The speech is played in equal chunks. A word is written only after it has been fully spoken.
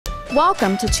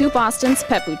Welcome to Two Boston's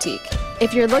Pet Boutique.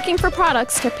 If you're looking for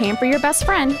products to pamper your best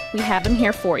friend, we have them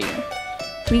here for you.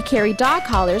 We carry dog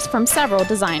collars from several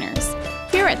designers.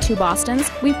 Here at Two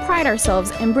Boston's, we pride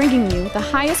ourselves in bringing you the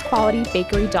highest quality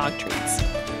bakery dog treats.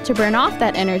 To burn off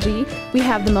that energy, we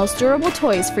have the most durable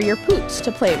toys for your pooch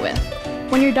to play with.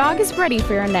 When your dog is ready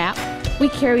for a nap, we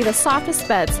carry the softest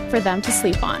beds for them to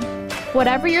sleep on.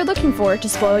 Whatever you're looking for to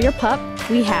spoil your pup,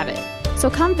 we have it. So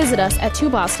come visit us at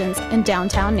Two Boston's in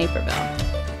downtown Naperville.